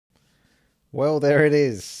Well, there it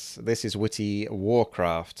is. This is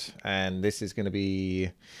WTiiWarcraft, and this is going to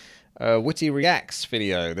be a Witty Reacts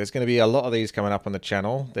video. There's going to be a lot of these coming up on the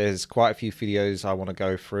channel. There's quite a few videos I want to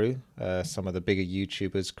go through. Some of the bigger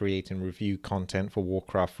YouTubers creating review content for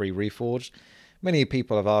Warcraft 3 Reforged. Many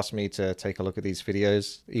people have asked me to take a look at these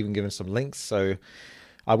videos, even given some links. So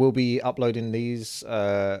I will be uploading these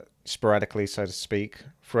sporadically, so to speak,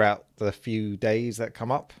 throughout the few days that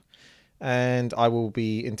come up. And I will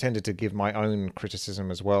be intended to give my own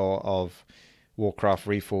criticism as well of Warcraft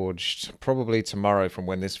Reforged probably tomorrow from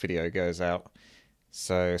when this video goes out.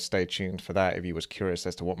 So stay tuned for that if you was curious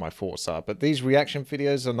as to what my thoughts are. But these reaction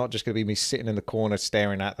videos are not just going to be me sitting in the corner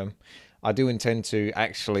staring at them. I do intend to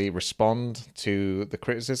actually respond to the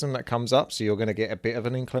criticism that comes up. So you're going to get a bit of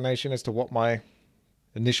an inclination as to what my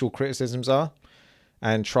initial criticisms are.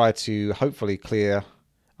 And try to hopefully clear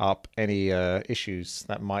up any issues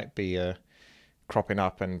that might be cropping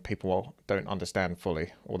up and people don't understand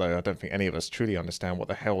fully, although I don't think any of us truly understand what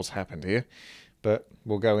the hell's happened here. But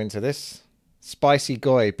we'll go into this. Spicy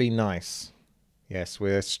Goy, be nice. Yes,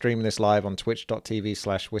 we're streaming this live on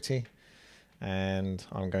twitch.tv/witty, and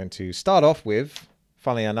I'm going to start off with,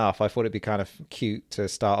 funnily enough, I thought it'd be kind of cute to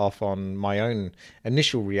start off on my own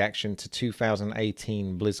initial reaction to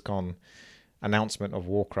 2018 BlizzCon announcement of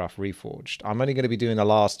Warcraft Reforged. I'm only going to be doing the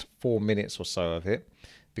last 4 minutes or so of it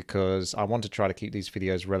because I want to try to keep these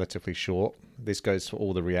videos relatively short. This goes for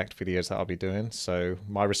all the React videos that I'll be doing, so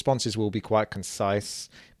my responses will be quite concise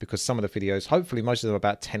because some of the videos, hopefully most of them are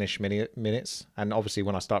about 10-ish minutes, and obviously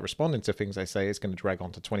when I start responding to things they say, it's going to drag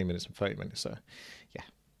on to 20 minutes and 30 minutes, so yeah.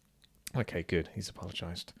 Okay, good. He's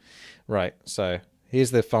apologized. Right, so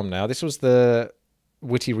here's the thumbnail. This was the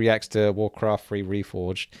Witty reacts to Warcraft 3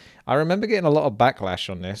 Reforged. I remember getting a lot of backlash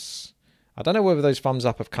on this. I don't know whether those thumbs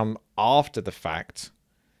up have come after the fact,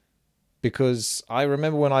 because I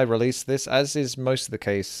remember when I released this, as is most of the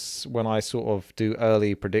case when I sort of do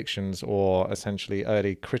early predictions or essentially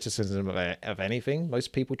early criticism of anything,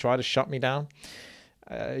 most people try to shut me down.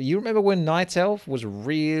 You remember when Night Elf was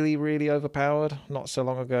really, really overpowered not so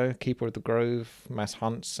long ago? Keeper of the Grove, mass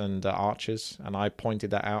hunts, and archers. And I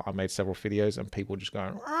pointed that out. I made several videos and people just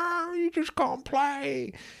going, oh, you just can't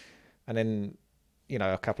play. And then, you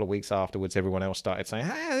know, a couple of weeks afterwards, everyone else started saying,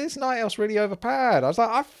 hey, this Night Elf's really overpowered. I was like,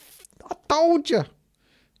 I told you.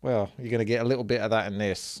 Well, you're going to get a little bit of that in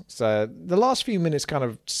this. So the last few minutes kind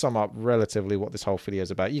of sum up relatively what this whole video is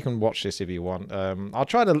about. You can watch this if you want. I'll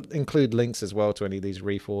try to include links as well to any of these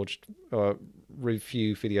Reforged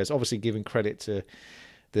review videos. Obviously giving credit to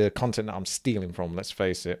the content that I'm stealing from, let's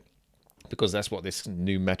face it. Because that's what this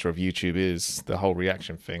new meta of YouTube is, the whole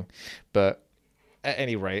reaction thing. But at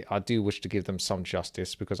any rate, I do wish to give them some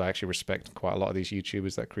justice because I actually respect quite a lot of these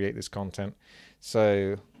YouTubers that create this content.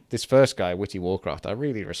 So this first guy, WTiiWarcraft, I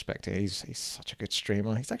really respect him. He's such a good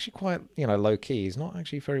streamer. He's actually quite, you know, low key. He's not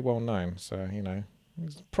actually very well known. So, you know,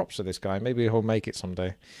 props to this guy. Maybe he'll make it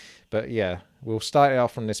someday. But yeah, we'll start it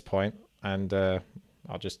off from this point, and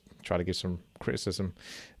I'll just try to give some criticism.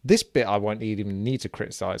 This bit I won't even need to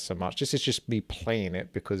criticize so much. This is just me playing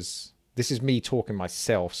it because this is me talking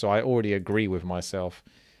myself. So I already agree with myself.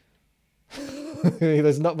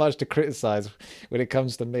 There's not much to criticize when it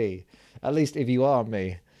comes to me. At least if you are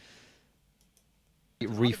me.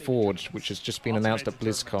 Reforged, which has just been announced at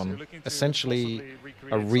BlizzCon, essentially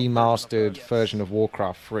a remastered version of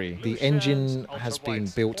Warcraft 3. The engine has been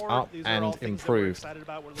built up and improved.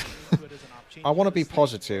 I want to be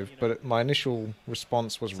positive, but my initial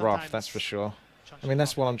response was rough, that's for sure. I mean,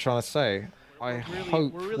 that's what I'm trying to say. I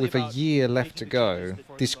hope with a year left to go,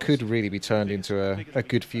 this could really be turned into a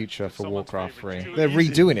good future for Warcraft 3. They're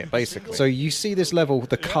redoing it, basically. So you see this level,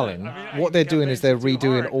 the culling. What they're doing is they're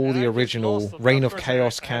redoing all the original Reign of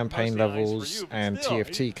Chaos campaign levels and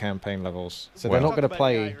TFT campaign levels. So they're not going to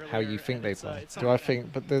play how you think they play. Do I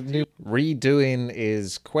think? But the new redoing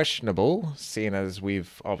is questionable, seeing as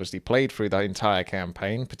we've obviously played through the entire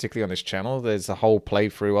campaign, particularly on this channel. There's a whole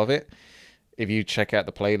playthrough of it. If you check out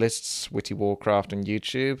the playlists, WTiiWarcraft on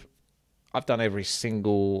YouTube, I've done every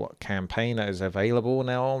single campaign that is available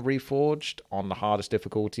now on Reforged on the hardest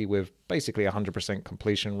difficulty with basically 100%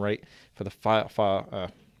 completion rate for the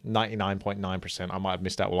 99.9%. I might have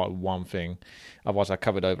missed out like one thing. Otherwise, I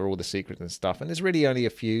covered over all the secrets and stuff. And there's really only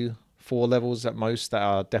a few, 4 levels at most, that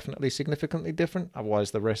are definitely significantly different.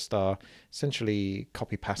 Otherwise, the rest are essentially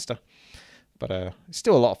copy-pasta. But it's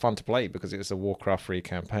still a lot of fun to play because it's a Warcraft 3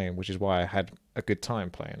 campaign, which is why I had a good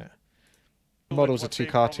time playing it. The models are too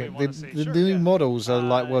cartoon. The new models are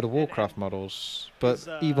like World of Warcraft models, but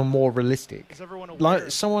even more realistic.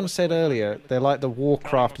 Like someone said earlier, they're like the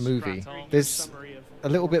Warcraft movie. There's a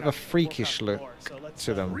little bit of a freakish look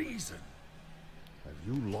to them.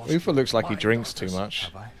 Uther looks like he drinks too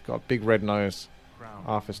much. Got a big red nose.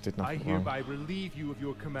 Arthas did I nothing wrong. hereby relieve you of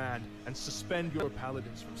your command and suspend your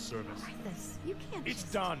paladins from service. Arthas, you can't. It's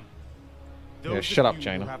done. Yeah, shut up,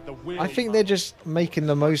 Jaina. I think they're just making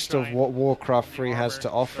the most of what Warcraft 3 has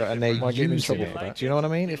to offer, and they're using it. Do you know what I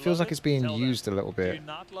mean? It feels like it's being used a little bit.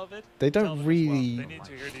 They don't really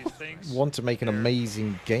want to make an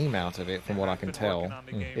amazing game out of it, from what I can tell.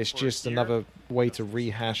 It's just another way to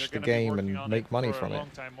rehash the game and make money from it.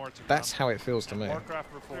 That's how it feels to me.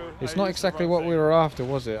 It's not exactly what we were after,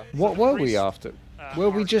 was it? What were we after?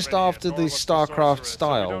 Were we just after the StarCraft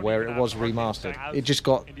style, where it was remastered? It just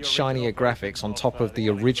got shinier graphics on top of the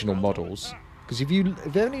original models. Because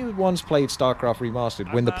if anyone's played StarCraft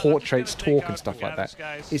Remastered, when the portraits talk and stuff like that,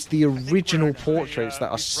 it's the original portraits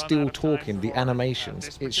that are still talking, the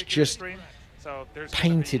animations. It's just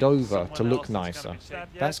painted over to look nicer.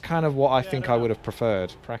 That's kind of what I think I would have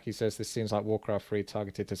preferred. Praki says this seems like Warcraft 3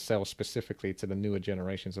 targeted to sell specifically to the newer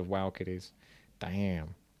generations of WoW kiddies.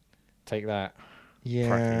 Damn. Take that.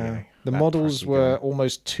 Yeah, the models were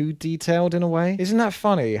almost too detailed in a way. Isn't that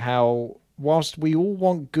funny how, whilst we all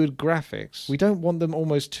want good graphics, we don't want them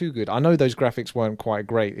almost too good. I know those graphics weren't quite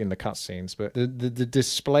great in the cutscenes, but the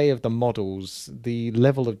display of the models, the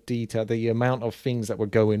level of detail, the amount of things that were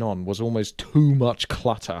going on was almost too much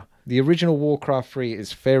clutter. The original Warcraft 3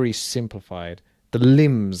 is very simplified. The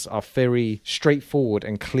limbs are very straightforward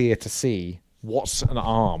and clear to see. What's an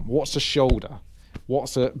arm? What's a shoulder?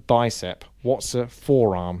 What's a bicep? What's a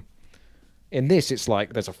forearm? In this, it's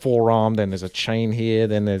like there's a forearm, then there's a chain here,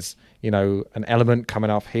 then there's, you know, an element coming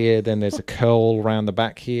off here, then there's a curl around the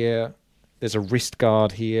back here, there's a wrist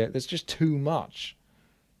guard here. There's just too much.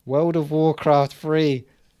 World of Warcraft 3.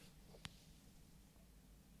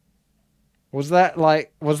 Was that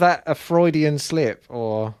a Freudian slip,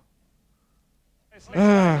 or...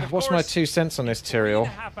 what's my 2 cents on this, Tyrael?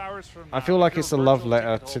 I feel like it's a love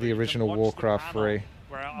letter to the original Warcraft 3,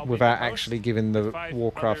 without actually giving the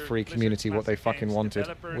Warcraft 3 community what they fucking wanted,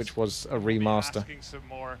 which was a remaster.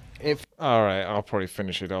 Alright, I'll probably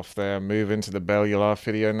finish it off there. Move into the Bellular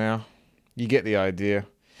video now. You get the idea.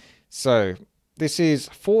 So, this is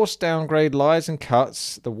Forced Downgrade, Lies and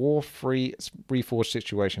Cuts, the War 3 Reforged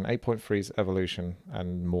situation, 8.3's evolution,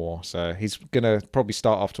 and more. So he's going to probably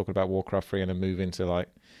start off talking about Warcraft 3 and then move into like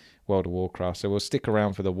World of Warcraft. So we'll stick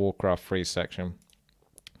around for the Warcraft 3 section.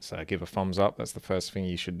 So give a thumbs up. That's the first thing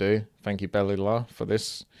you should do. Thank you, Bellular, for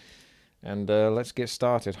this. And let's get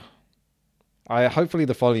started. Hopefully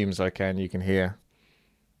the volume's okay and you can hear.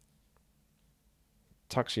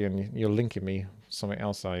 Tuxian, you're linking me something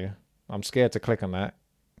else, are you? I'm scared to click on that.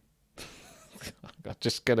 I'm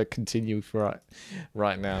just gonna continue for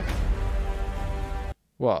right now.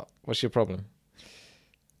 What? What's your problem?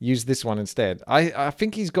 Use this one instead. I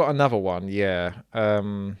think he's got another one, yeah.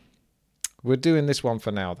 We're doing this one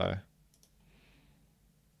for now, though.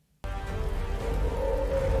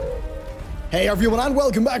 Hey everyone, and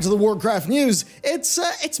welcome back to the Warcraft news.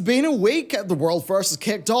 It's been a week. The World First has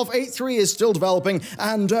kicked off, 8.3 is still developing,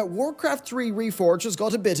 and Warcraft 3 Reforged has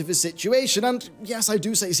got a bit of a situation. And yes, I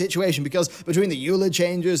do say situation because between the EULA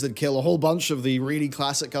changes that kill a whole bunch of the really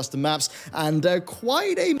classic custom maps and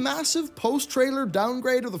quite a massive post-trailer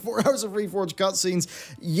downgrade of the 4 hours of Reforged cutscenes,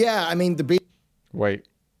 yeah, I mean, Wait.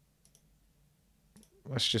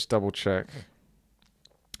 Let's just double check.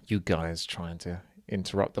 You guys trying to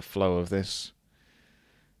interrupt the flow of this.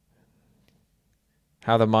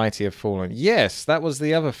 How the Mighty have fallen. Yes, that was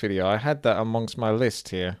the other video. I had that amongst my list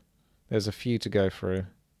here. There's a few to go through.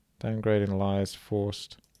 Downgrading, Lies,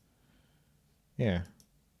 Forced. Yeah.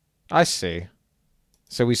 I see.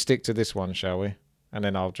 So we stick to this one, shall we? And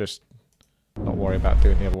then I'll just not worry about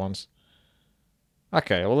doing the other ones.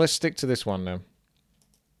 Okay, well let's stick to this one then.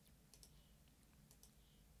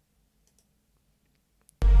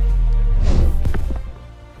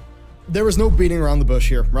 There is no beating around the bush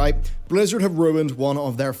here, right? Blizzard have ruined one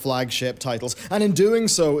of their flagship titles, and in doing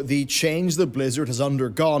so, the change that Blizzard has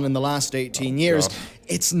undergone in the last 18 years,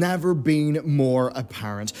 it's never been more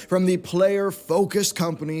apparent. From the player-focused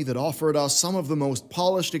company that offered us some of the most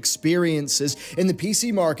polished experiences in the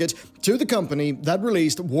PC market, to the company that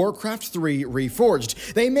released Warcraft 3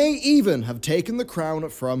 Reforged. They may even have taken the crown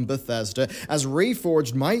from Bethesda, as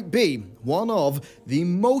Reforged might be one of the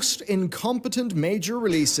most incompetent major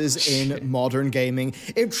releases in modern gaming.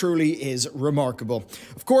 It truly is remarkable.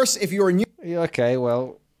 Of course, if you're new... Okay,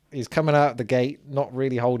 well, he's coming out the gate, not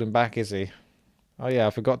really holding back, is he? Oh yeah, I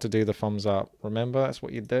forgot to do the thumbs up. Remember, that's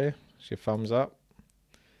what you do. It's your thumbs up.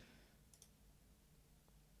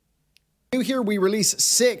 Here we release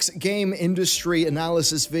 6 game industry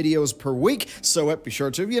analysis videos per week, so be sure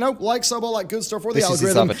to, like, sub, all that good stuff for the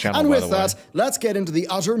algorithm. Channel, and with that, let's get into the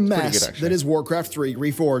utter mess that is Warcraft 3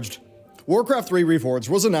 Reforged. Warcraft 3 Reforged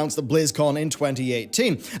was announced at BlizzCon in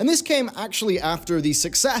 2018, and this came actually after the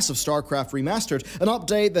success of StarCraft Remastered, an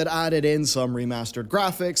update that added in some remastered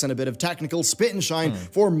graphics and a bit of technical spit and shine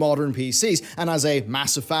for modern PCs, and as a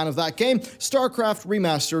massive fan of that game, StarCraft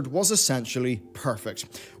Remastered was essentially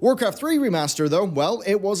perfect. Warcraft 3 Remaster, though, well,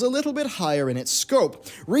 it was a little bit higher in its scope.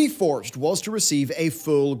 Reforged was to receive a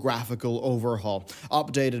full graphical overhaul,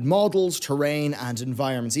 updated models, terrain, and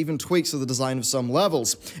environments, even tweaks to the design of some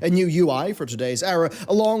levels, a new UI for today's era,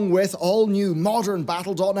 along with all new modern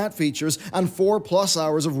Battle.net features and 4+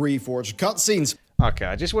 hours of Reforged cutscenes. Okay,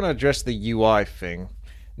 I just want to address the UI thing.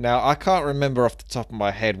 Now, I can't remember off the top of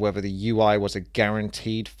my head whether the UI was a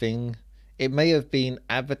guaranteed thing. It may have been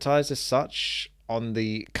advertised as such on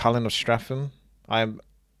the Cullen of Stratham. I'm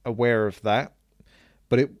aware of that.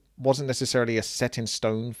 But it wasn't necessarily a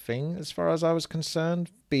set-in-stone thing as far as I was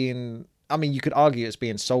concerned. I mean, you could argue it's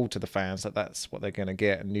being sold to the fans that that's what they're going to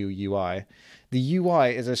get, a new UI. The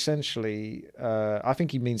UI is essentially, I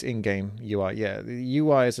think he means in-game UI, yeah. The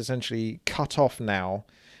UI is essentially cut off now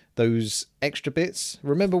those extra bits.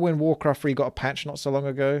 Remember when Warcraft 3 got a patch not so long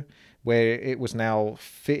ago where it was now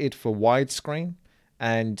fitted for widescreen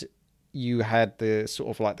and you had the sort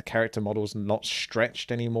of like the character models not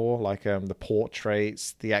stretched anymore, like the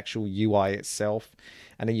portraits, the actual UI itself.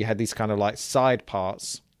 And then you had these kind of like side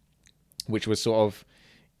parts which was sort of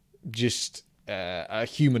just a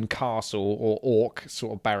human castle or orc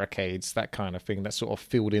sort of barricades, that kind of thing that sort of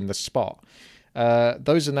filled in the spot.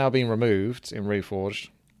 Those are now being removed in Reforged.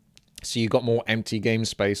 So you've got more empty game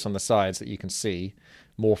space on the sides that you can see,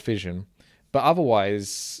 more fission. But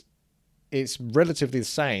otherwise, it's relatively the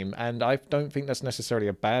same, and I don't think that's necessarily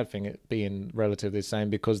a bad thing, it being relatively the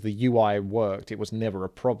same, because the UI worked. It was never a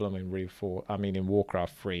problem in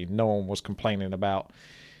Warcraft 3. No one was complaining about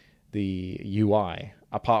the UI,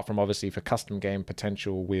 apart from obviously for custom game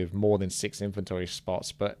potential with more than 6 inventory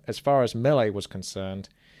spots. But as far as Melee was concerned,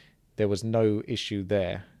 there was no issue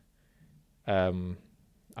there.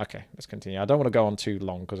 Okay, let's continue. I don't want to go on too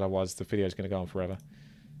long because otherwise the video is going to go on forever.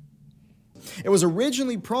 It was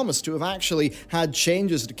originally promised to have actually had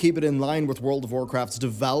changes to keep it in line with World of Warcraft's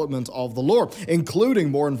development of the lore, including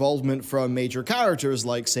more involvement from major characters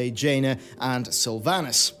like, say, Jaina and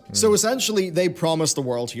Sylvanas. So essentially, they promised the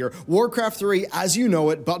world here Warcraft 3 as you know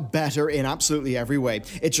it, but better in absolutely every way.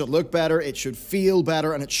 It should look better, it should feel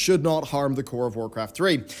better, and it should not harm the core of Warcraft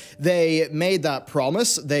 3. They made that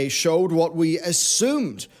promise. They showed what we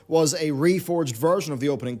assumed was a reforged version of the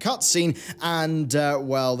opening cutscene, and,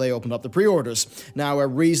 well, they opened up the pre-orders. Now, a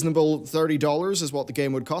reasonable $30 is what the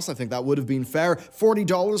game would cost. I think that would have been fair.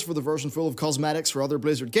 $40 for the version full of cosmetics for other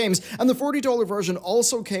Blizzard games, and the $40 version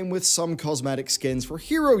also came with some cosmetic skins for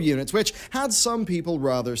hero units, which had some people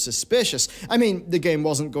rather suspicious. I mean, the game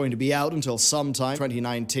wasn't going to be out until sometime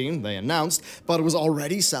 2019, they announced, but it was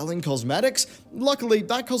already selling cosmetics. Luckily,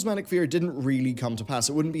 that cosmetic fear didn't really come to pass.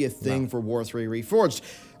 It wouldn't be a thing for War 3 Reforged.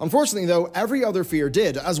 Unfortunately, though, every other fear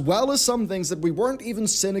did, as well as some things that we weren't even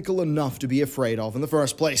cynical enough to be afraid of in the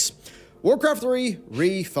first place. Warcraft 3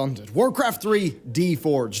 refunded. Warcraft 3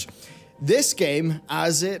 deforged. This game,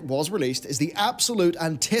 as it was released, is the absolute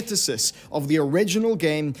antithesis of the original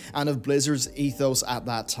game and of Blizzard's ethos at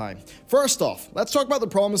that time. First off, let's talk about the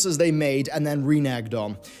promises they made and then reneged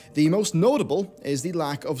on. The most notable is the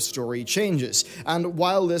lack of story changes, and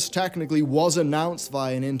while this technically was announced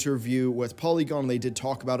via an interview with Polygon, they did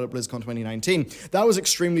talk about it at BlizzCon 2019, that was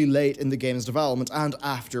extremely late in the game's development and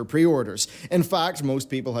after pre-orders. In fact,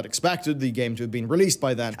 most people had expected the game to have been released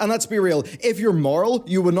by then. And let's be real, if you're moral,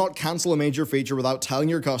 you would not cancel a major feature without telling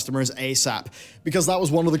your customers ASAP, because that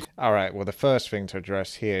was one of the... Alright, well the first thing to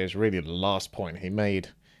address here is really the last point he made,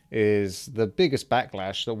 is the biggest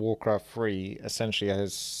backlash that Warcraft 3 essentially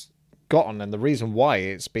has gotten, and the reason why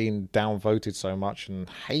it's been downvoted so much and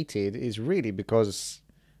hated is really because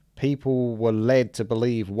people were led to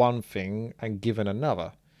believe one thing and given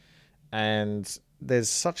another. And there's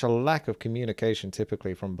such a lack of communication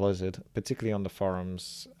typically from Blizzard, particularly on the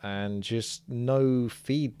forums, and just no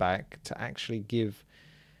feedback to actually give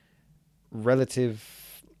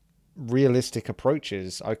realistic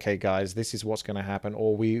approaches. Okay, guys, this is what's going to happen,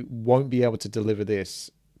 or we won't be able to deliver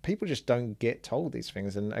this. People just don't get told these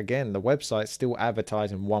things. And again, the website's still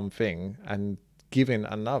advertising one thing and giving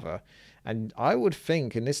another. And I would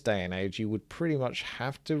think in this day and age, you would pretty much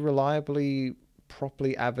have to reliably,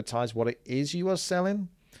 properly advertise what it is you are selling.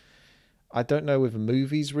 I don't know if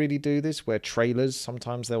movies really do this, where trailers,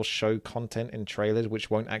 sometimes they'll show content in trailers which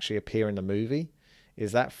won't actually appear in the movie.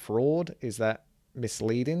 Is that fraud? Is that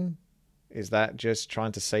misleading? Is that just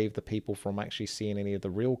trying to save the people from actually seeing any of the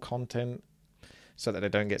real content so that they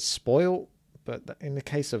don't get spoiled? But in the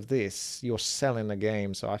case of this, you're selling the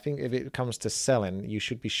game. So I think if it comes to selling, you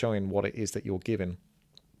should be showing what it is that you're giving.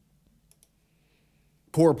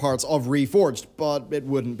 Core parts of Reforged, but it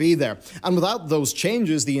wouldn't be there. And without those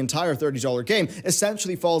changes, the entire $30 game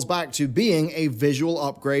essentially falls back to being a visual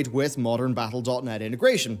upgrade with modern Battle.net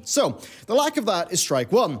integration. So, the lack of that is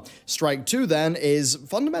strike one. Strike two, then, is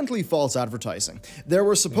fundamentally false advertising. There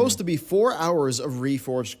were supposed to be 4 hours of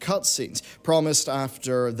Reforged cutscenes, promised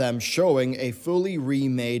after them showing a fully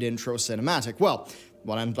remade intro cinematic. Well,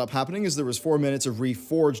 what ended up happening is there was 4 minutes of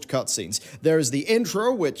Reforged cutscenes. There's the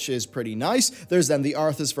intro, which is pretty nice. There's then the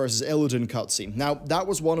Arthas versus Illidan cutscene. Now, that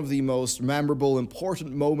was one of the most memorable,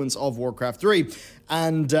 important moments of Warcraft 3.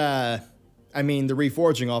 And, I mean, the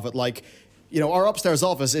reforging of it, like, you know, our upstairs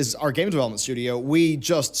office is our game development studio. We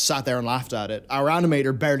just sat there and laughed at it. Our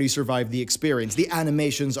animator barely survived the experience. The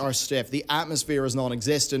animations are stiff, the atmosphere is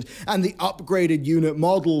non-existent, and the upgraded unit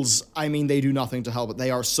models, I mean, they do nothing to help it. They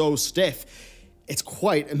are so stiff. It's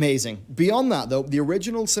quite amazing. Beyond that, though, the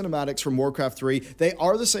original cinematics from Warcraft 3, they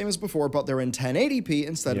are the same as before, but they're in 1080p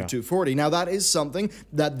instead of 240. Now, that is something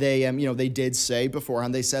that they, you know, they did say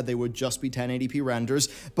beforehand. They said they would just be 1080p renders,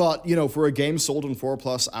 but, you know, for a game sold in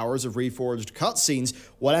 4+ hours of Reforged cutscenes,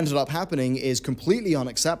 what ended up happening is completely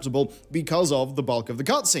unacceptable because of the bulk of the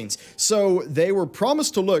cutscenes. So they were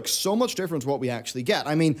promised to look so much different to what we actually get.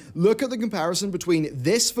 I mean, look at the comparison between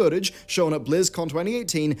this footage shown at BlizzCon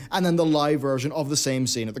 2018 and then the live version of the same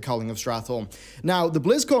scene at the Culling of Stratholme. Now, the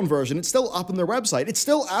BlizzCon version, it's still up on their website. It's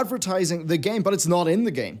still advertising the game, but it's not in the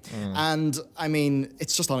game. And, I mean,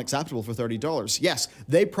 it's just unacceptable for $30. Yes,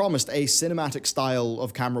 they promised a cinematic style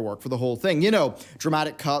of camera work for the whole thing. You know,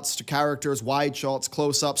 dramatic cuts to characters, wide shots,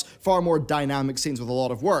 close-ups, far more dynamic scenes with a lot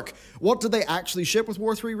of work. What did they actually ship with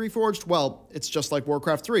War 3 Reforged? Well, it's just like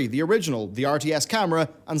Warcraft 3, the original, the RTS camera,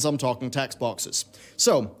 and some talking text boxes.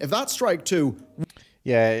 So, if that's strike two...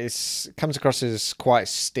 Yeah, it comes across as quite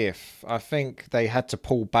stiff. I think they had to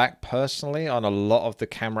pull back personally on a lot of the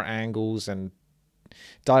camera angles and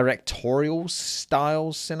directorial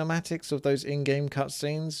style cinematics of those in-game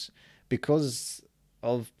cutscenes because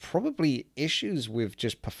of probably issues with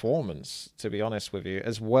just performance, to be honest with you,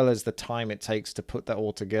 as well as the time it takes to put that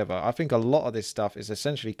all together. I think a lot of this stuff is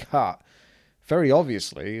essentially cut very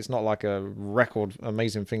obviously. It's not like a record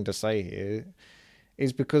amazing thing to say here.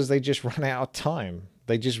 Is because they just ran out of time.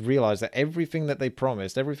 They just realized that everything that they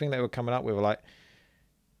promised, everything they were coming up with, were like,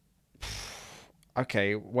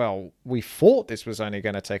 okay, well, we thought this was only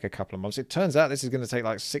going to take a couple of months. It turns out this is going to take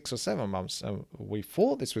like 6 or 7 months. And we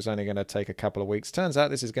thought this was only going to take a couple of weeks. Turns out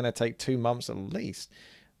this is going to take 2 months at least.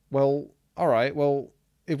 Well, all right. Well,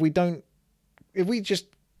 if we just,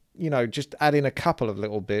 you know, just add in a couple of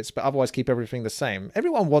little bits, but otherwise keep everything the same.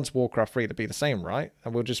 Everyone wants Warcraft 3 to be the same, right?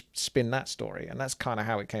 And we'll just spin that story. And that's kind of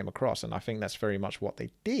how it came across. And I think that's very much what they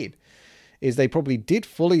did, is they probably did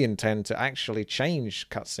fully intend to actually change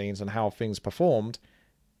cutscenes and how things performed,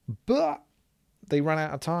 but they ran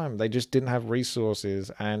out of time. They just didn't have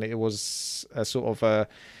resources. And it was a sort of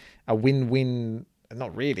a win-win,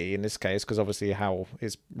 not really in this case, because obviously how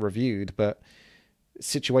it's reviewed, but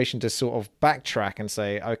situation to sort of backtrack and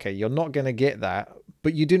say, okay, you're not going to get that,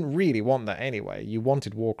 but you didn't really want that anyway. You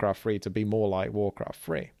wanted Warcraft 3 to be more like Warcraft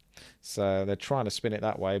 3. So they're trying to spin it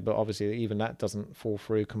that way, but obviously even that doesn't fall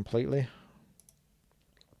through completely.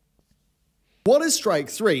 What is strike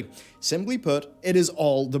 3? Simply put, it is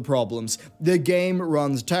all the problems. The game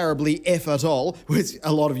runs terribly, if at all, with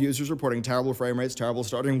a lot of users reporting terrible frame rates, terrible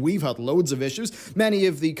starting. We've had loads of issues. Many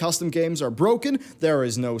of the custom games are broken. There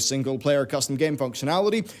is no single-player custom game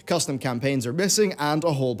functionality. Custom campaigns are missing, and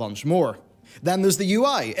a whole bunch more. Then there's the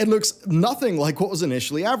UI. It looks nothing like what was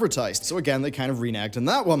initially advertised. So again, they kind of reneged on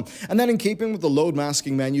that one. And then in keeping with the load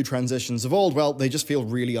masking menu transitions of old, well, they just feel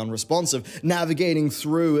really unresponsive. Navigating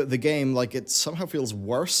through the game like it somehow feels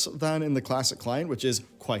worse than in the classic client, which is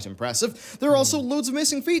quite impressive. There are also loads of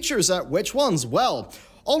missing features. Which ones? Well,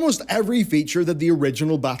 almost every feature that the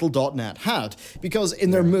original Battle.net had, because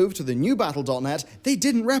in their move to the new Battle.net, they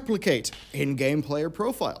didn't replicate in-game player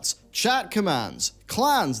profiles, Chat commands.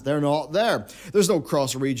 Clans, they're not there. There's no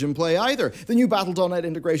cross-region play either. The new Battle.net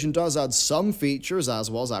integration does add some features, as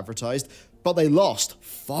was advertised, but they lost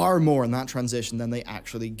far more in that transition than they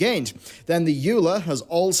actually gained. Then the EULA has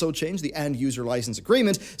also changed the end-user license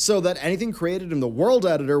agreement so that anything created in the world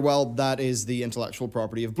editor, well, that is the intellectual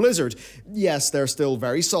property of Blizzard. Yes, they're still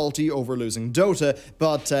very salty over losing Dota,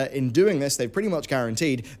 but in doing this, they've pretty much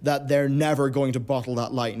guaranteed that they're never going to bottle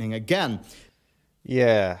that lightning again.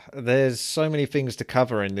 Yeah, there's so many things to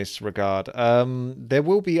cover in this regard. There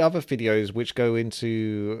will be other videos which go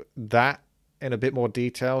into that in a bit more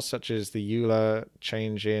detail, such as the EULA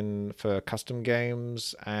change in for custom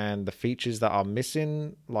games and the features that are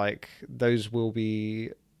missing. Like, those will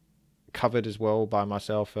be covered as well by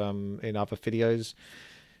myself in other videos,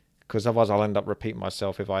 because otherwise I'll end up repeating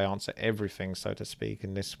myself if I answer everything, so to speak,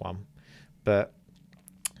 in this one. But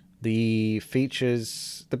the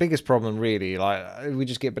features, the biggest problem really, like, we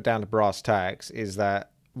just get down to brass tacks, is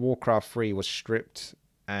that Warcraft 3 was stripped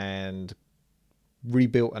and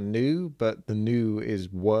rebuilt anew, but the new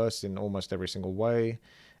is worse in almost every single way,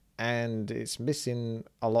 and it's missing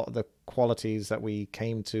a lot of the qualities that we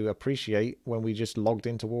came to appreciate when we just logged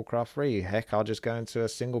into Warcraft 3. Heck, I'll just go into a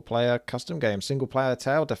single player custom game, single player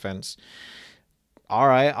tower defense. All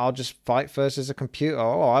right, I'll just fight first as a computer.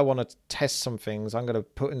 Oh, I want to test some things. I'm going to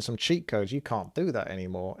put in some cheat codes. You can't do that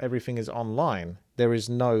anymore. Everything is online. There is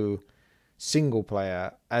no single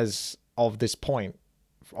player as of this point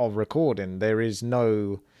of recording. There is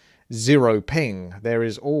no zero ping. There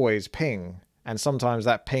is always ping. And sometimes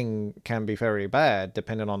that ping can be very bad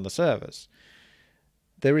depending on the servers.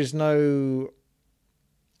 There is no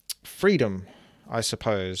freedom, I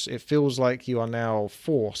suppose. It feels like you are now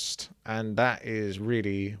forced, and that is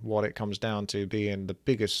really what it comes down to being the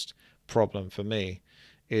biggest problem for me,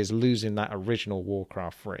 is losing that original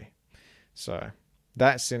Warcraft 3. So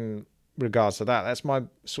that's in regards to that. That's my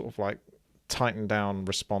sort of like tightened down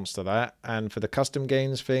response to that. And for the custom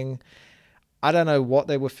games thing, I don't know what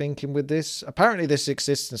they were thinking with this. Apparently this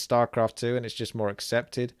exists in StarCraft 2 and it's just more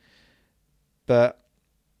accepted, but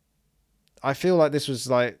I feel like this was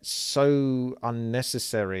like so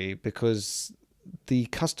unnecessary, because the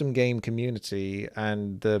custom game community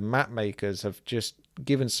and the map makers have just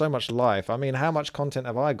given so much life. I mean, how much content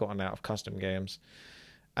have I gotten out of custom games?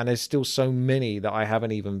 And there's still so many that I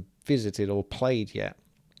haven't even visited or played yet.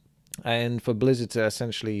 And for Blizzard to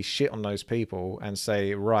essentially shit on those people and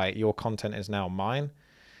say, right, your content is now mine,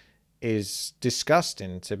 is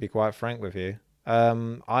disgusting, to be quite frank with you.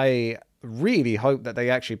 I really hope that they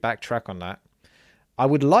actually backtrack on that. I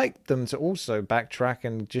would like them to also backtrack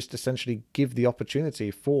and just essentially give the opportunity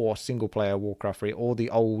for single player Warcraft 3 or the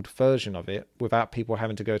old version of it without people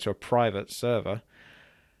having to go to a private server.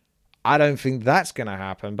 I don't think that's going to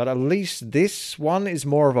happen, but at least this one is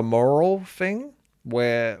more of a moral thing,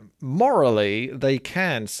 where morally they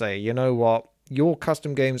can say, you know what, your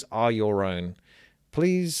custom games are your own.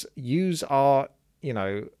 Please use our, you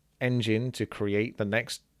know, engine to create the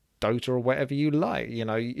next Dota or whatever you like. You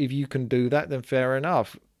know, if you can do that, then fair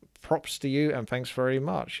enough. Props to you and thanks very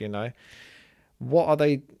much, you know. What are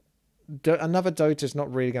they... Another Dota is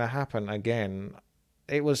not really going to happen again.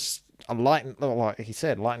 It was a like he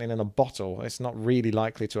said, lightning in a bottle. It's not really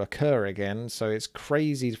likely to occur again, so it's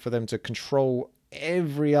crazy for them to control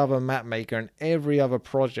every other map maker and every other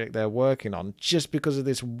project they're working on just because of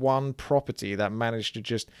this one property that managed to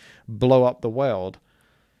just blow up the world.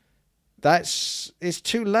 It's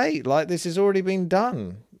too late. Like, this has already been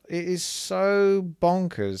done. It is so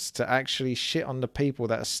bonkers to actually shit on the people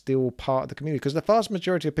that are still part of the community, because the vast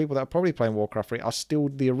majority of people that are probably playing Warcraft 3 are still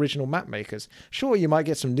the original map makers. Sure, you might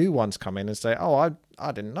get some new ones come in and say, oh,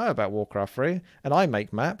 I didn't know about Warcraft 3 and I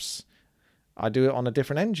make maps. I do it on a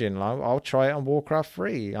different engine. I'll try it on Warcraft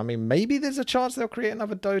 3. I mean, maybe there's a chance they'll create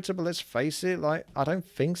another Dota, but let's face it, like, I don't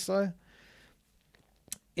think so.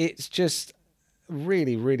 It's just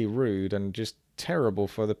really, really rude and just terrible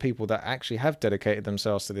for the people that actually have dedicated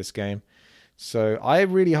themselves to this game. So I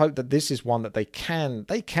really hope that this is one that they can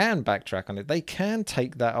backtrack on it. They can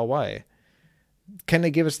take that away. Can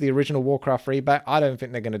they give us the original Warcraft 3 back? I don't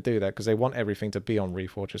think they're going to do that, because they want everything to be on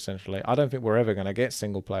Reforged, essentially. I don't think we're ever going to get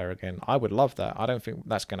single player again. I would love that. I don't think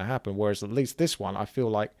that's going to happen. Whereas at least this one, I feel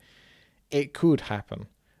like it could happen.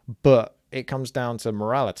 But it comes down to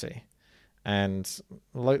morality. And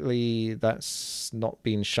lately, that's not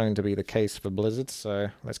been shown to be the case for Blizzard. So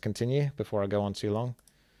let's continue before I go on too long.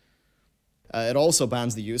 It also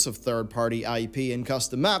bans the use of third-party IP in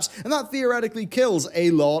custom maps, and that theoretically kills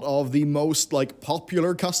a lot of the most,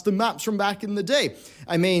 popular custom maps from back in the day.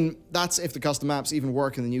 I mean, that's if the custom maps even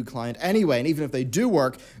work in the new client anyway, and even if they do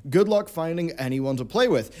work, good luck finding anyone to play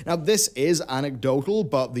with. Now, this is anecdotal,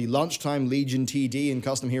 but the lunchtime Legion TD and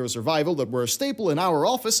Custom Hero Survival that were a staple in our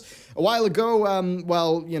office a while ago,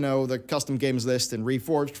 the custom games list in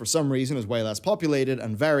Reforged, for some reason, is way less populated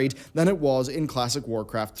and varied than it was in Classic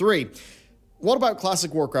Warcraft 3. What about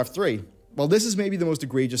Classic Warcraft 3? Well, this is maybe the most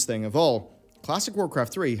egregious thing of all. Classic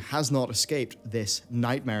Warcraft 3 has not escaped this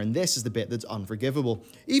nightmare, and this is the bit that's unforgivable.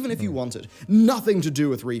 Even if you wanted nothing to do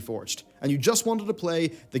with Reforged, and you just wanted to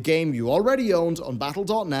play the game you already owned on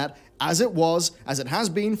Battle.net as it has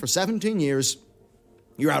been for 17 years,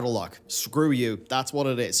 you're out of luck. Screw you. That's what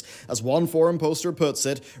it is. As one forum poster puts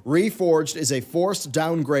it, Reforged is a forced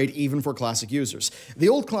downgrade even for classic users. The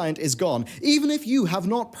old client is gone. Even if you have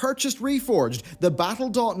not purchased Reforged, the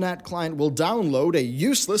Battle.net client will download a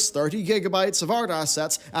useless 30 gigabytes of art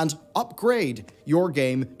assets and upgrade your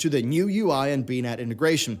game to the new UI and BNet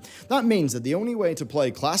integration. That means that the only way to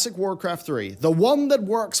play Classic Warcraft 3, the one that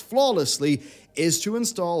works flawlessly, is to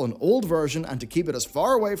install an old version and to keep it as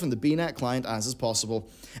far away from the BNet client as is possible.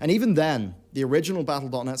 And even then, the original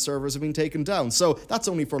Battle.net servers have been taken down, so that's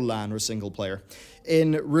only for LAN or single player.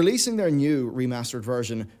 In releasing their new remastered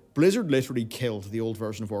version, Blizzard literally killed the old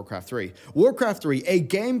version of Warcraft 3. Warcraft 3, a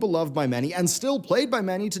game beloved by many and still played by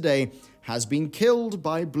many today, has been killed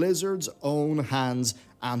by Blizzard's own hands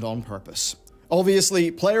and on purpose.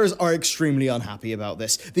 Obviously, players are extremely unhappy about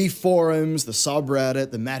this. The forums, the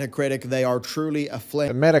subreddit, the Metacritic, they are truly aflame.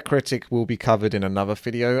 The Metacritic will be covered in another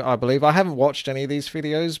video, I believe. I haven't watched any of these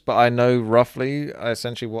videos, but I know roughly,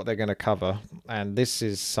 essentially what they're going to cover. And this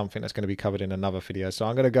is something that's going to be covered in another video. So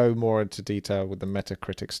I'm going to go more into detail with the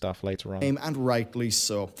Metacritic stuff later on. And rightly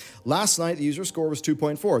so. Last night, the user score was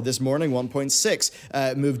 2.4. This morning,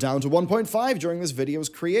 1.6. Moved down to 1.5 during this video's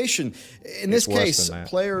creation. In this case,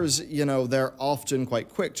 players, they're often quite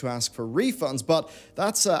quick to ask for refunds, but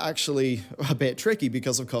that's actually a bit tricky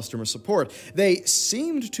because of customer support. They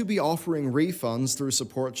seemed to be offering refunds through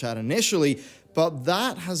support chat initially, but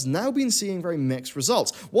that has now been seeing very mixed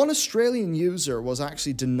results. One Australian user was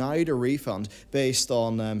actually denied a refund based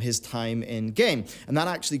on his time in game, and that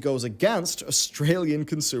actually goes against Australian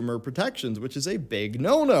consumer protections, which is a big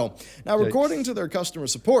no-no. Now, according to their customer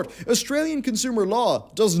support, Australian consumer law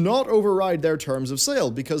does not override their terms of sale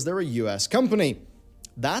because they're a US company.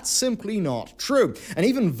 That's simply not true. And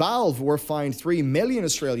even Valve were fined $3 million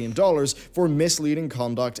Australian dollars for misleading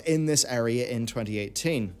conduct in this area in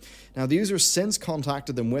 2018. Now, the user since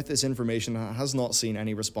contacted them with this information and has not seen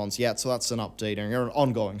any response yet, so that's an updating or an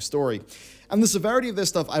ongoing story. And the severity of this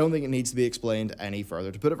stuff, I don't think it needs to be explained any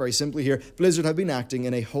further. To put it very simply here, Blizzard have been acting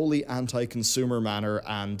in a wholly anti-consumer manner,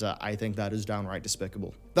 and I think that is downright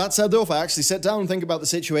despicable. That said, though, if I actually sit down and think about the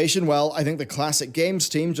situation, well, I think the Classic Games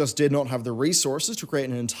team just did not have the resources to create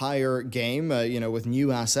an entire game, with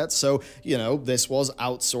new assets. So, this was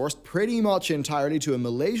outsourced pretty much entirely to a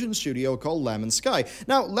Malaysian studio called Lemon Sky.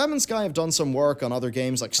 Now, Lemon Sky have done some work on other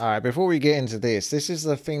games like... Alright, before we get into this is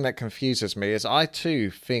the thing that confuses me, is I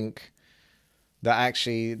too think that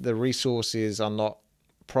actually the resources are not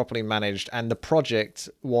properly managed and the project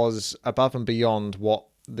was above and beyond what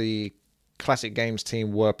the Classic Games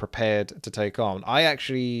team were prepared to take on. I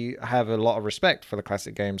actually have a lot of respect for the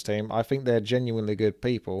Classic Games team. I think they're genuinely good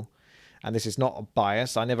people, and this is not a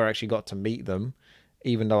bias. I never actually got to meet them,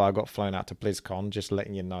 even though I got flown out to BlizzCon, just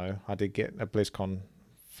letting you know. I did get a BlizzCon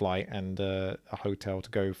flight and a hotel to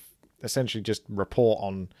go essentially just report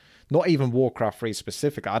on not even Warcraft 3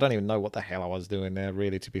 specific. I don't even know what the hell I was doing there,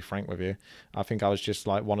 really, to be frank with you. I think I was just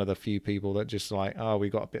like one of the few people that just like, oh, we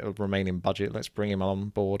got a bit of remaining budget, let's bring him on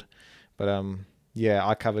board. But yeah,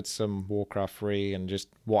 I covered some Warcraft 3 and just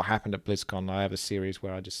what happened at BlizzCon. I have a series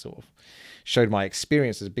where I just sort of showed my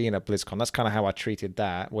experiences being at BlizzCon. That's kind of how I treated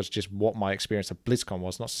that, was just what my experience at BlizzCon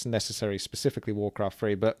was, not necessarily specifically Warcraft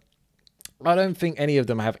 3, but I don't think any of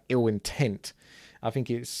them have ill intent. I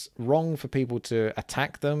think it's wrong for people to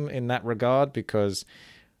attack them in that regard because,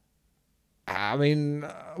 I mean,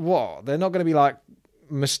 what? They're not going to be like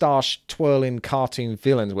moustache twirling cartoon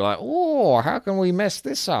villains. We're like, oh, how can we mess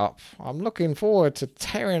this up? I'm looking forward to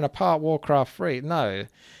tearing apart Warcraft 3. No,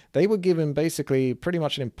 they were given basically pretty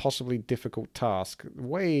much an impossibly difficult task,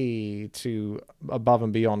 way too above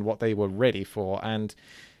and beyond what they were ready for. And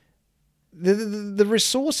the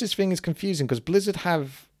resources thing is confusing because Blizzard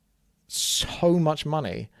have so much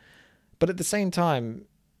money, but at the same time,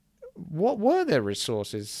 what were their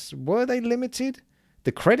resources? Were they limited?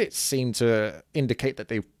 The credits seem to indicate that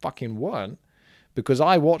they fucking weren't, because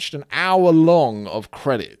I watched an hour long of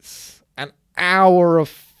credits. An hour of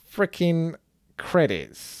freaking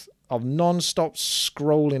credits of non-stop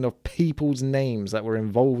scrolling of people's names that were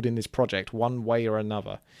involved in this project one way or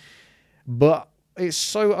another. But it's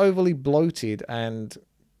so overly bloated and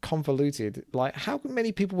convoluted. Like, how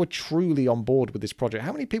many people were truly on board with this project?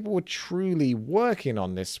 How many people were truly working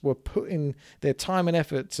on this, were putting their time and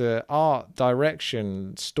effort to art,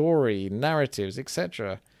 direction, story, narratives,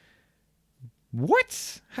 etc.?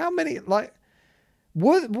 What? How many? Like,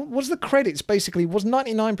 what was the credits basically? Was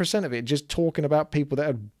 99% of it just talking about people that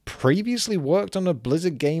had previously worked on a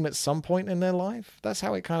Blizzard game at some point in their life? That's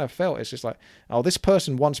how it kind of felt. It's just like, oh, this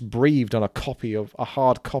person once breathed on a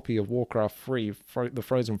hard copy of Warcraft 3, the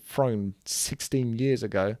Frozen Throne, 16 years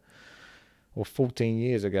ago or 14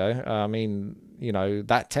 years ago. I mean, you know,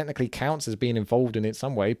 that technically counts as being involved in it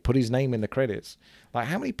some way. Put his name in the credits. Like,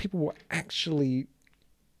 how many people were actually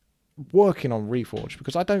working on Reforged?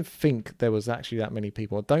 Because I don't think there was actually that many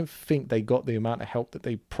people. I don't think they got the amount of help that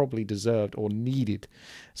they probably deserved or needed.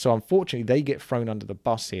 So unfortunately, they get thrown under the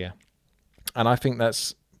bus here, and I think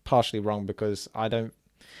that's partially wrong, because I don't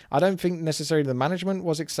think necessarily the management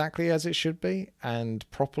was exactly as it should be and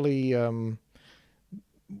properly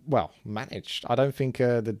well managed. I don't think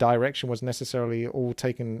the direction was necessarily all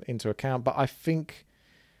taken into account. But I think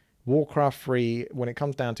Warcraft 3, when it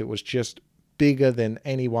comes down to it, was just bigger than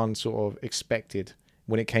anyone sort of expected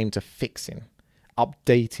when it came to fixing,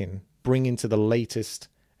 updating, bringing to the latest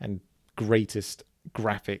and greatest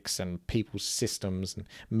graphics and people's systems and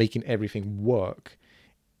making everything work.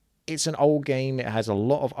 It's an old game. It has a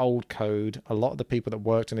lot of old code. A lot of the people that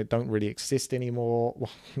worked on it don't really exist anymore.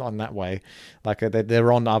 Well, not in that way. Like,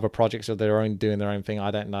 they're on other projects or doing their own thing.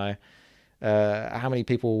 I don't know. How many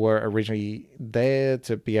people were originally there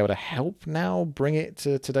to be able to help now bring it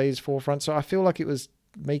to today's forefront? So I feel like it was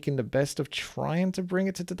making the best of trying to bring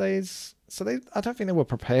it to today's. So I don't think they were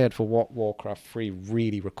prepared for what Warcraft 3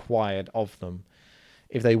 really required of them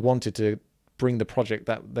if they wanted to bring the project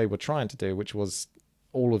that they were trying to do, which was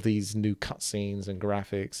all of these new cutscenes and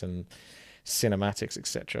graphics and cinematics,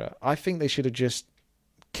 etc. I think they should have just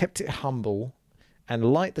kept it humble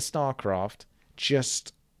and, like the StarCraft,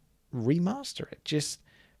 just remaster it. Just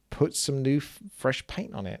put some new fresh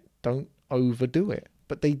paint on it. Don't overdo it.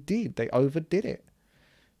 But they did. They overdid it.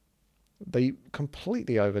 They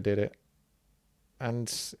completely overdid it.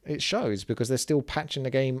 And it shows, because they're still patching the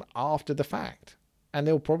game after the fact. And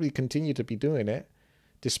they'll probably continue to be doing it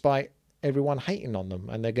despite everyone hating on them.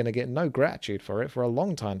 And they're going to get no gratitude for it for a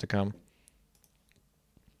long time to come.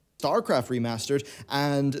 StarCraft remastered,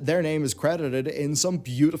 and their name is credited in some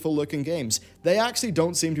beautiful looking games. They actually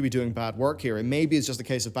don't seem to be doing bad work here, and maybe it's just a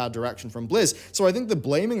case of bad direction from Blizz, so I think that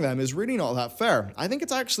blaming them is really not that fair. I think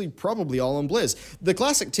it's actually probably all on Blizz. The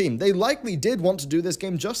classic team, they likely did want to do this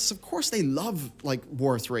game justice. Of course they love, like,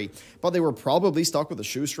 War 3, but they were probably stuck with a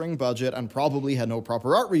shoestring budget and probably had no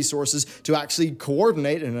proper art resources to actually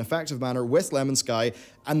coordinate in an effective manner with Lemon Sky,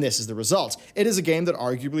 and this is the result. It is a game that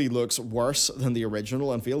arguably looks worse than the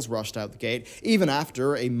original and feels rushed out the gate, even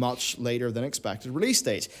after a much later than expected release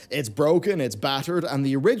date. It's broken, it's battered, and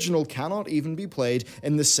the original cannot even be played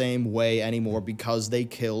in the same way anymore because they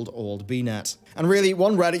killed old BNet. And really,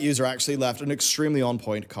 one Reddit user actually left an extremely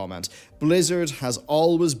on-point comment. Blizzard has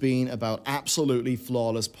always been about absolutely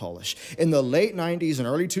flawless polish. In the late 90s and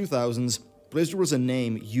early 2000s, Blizzard was a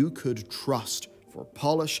name you could trust for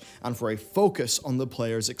polish and for a focus on the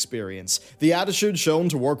player's experience. The attitude shown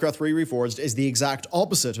to Warcraft 3 Reforged is the exact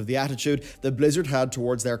opposite of the attitude that Blizzard had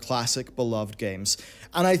towards their classic beloved games.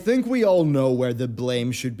 And I think we all know where the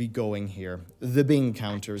blame should be going here. The bean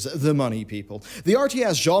counters, the money people. The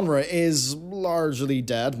RTS genre is largely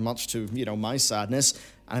dead, much to, my sadness.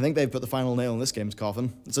 I think they've put the final nail in this game's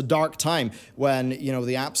coffin. It's a dark time when,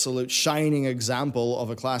 the absolute shining example of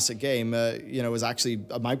a classic game, is actually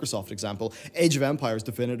a Microsoft example. Age of Empires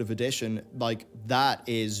Definitive Edition, like, that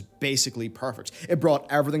is basically perfect. It brought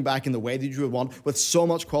everything back in the way that you would want, with so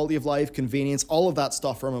much quality of life, convenience, all of that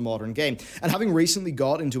stuff from a modern game. And having recently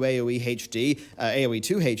got into AoE HD, AoE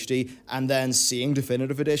 2 HD, and then seeing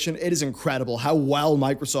Definitive Edition, it is incredible how well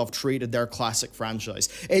Microsoft treated their classic franchise.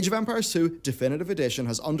 Age of Empires 2 Definitive Edition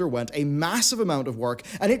has underwent a massive amount of work,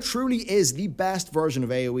 and it truly is the best version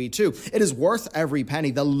of AoE 2. It is worth every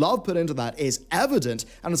penny. The love put into that is evident,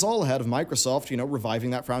 and it's all ahead of Microsoft,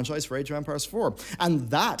 reviving that franchise for Age of Empires 4. And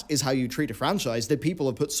that is how you treat a franchise that people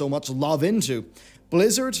have put so much love into.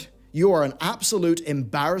 Blizzard, you are an absolute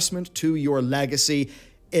embarrassment to your legacy.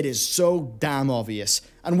 It is so damn obvious.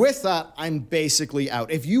 And with that, I'm basically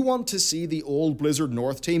out. If you want to see the old Blizzard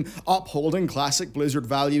North team upholding classic Blizzard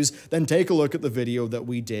values, then take a look at the video that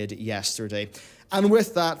we did yesterday. And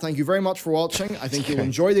with that, thank you very much for watching. I think you'll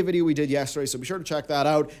enjoy the video we did yesterday, so be sure to check that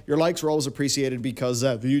out. Your likes are always appreciated because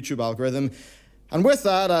the YouTube algorithm. And with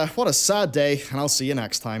that, what a sad day, and I'll see you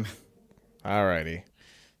next time. Alrighty.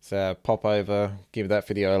 So pop over, give that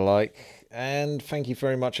video a like, and thank you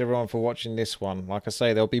very much everyone for watching this one. Like I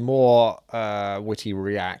say, there'll be more Witty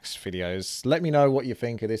Reacts videos. Let me know what you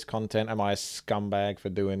think of this content. Am I a scumbag for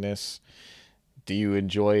doing this? Do you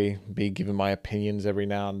enjoy me giving my opinions every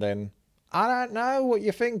now and then? I don't know what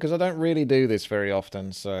you think, because I don't really do this very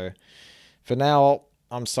often. So for now,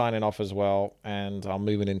 I'm signing off as well, and I'm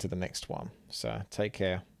moving into the next one. So take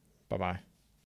care. Bye-bye.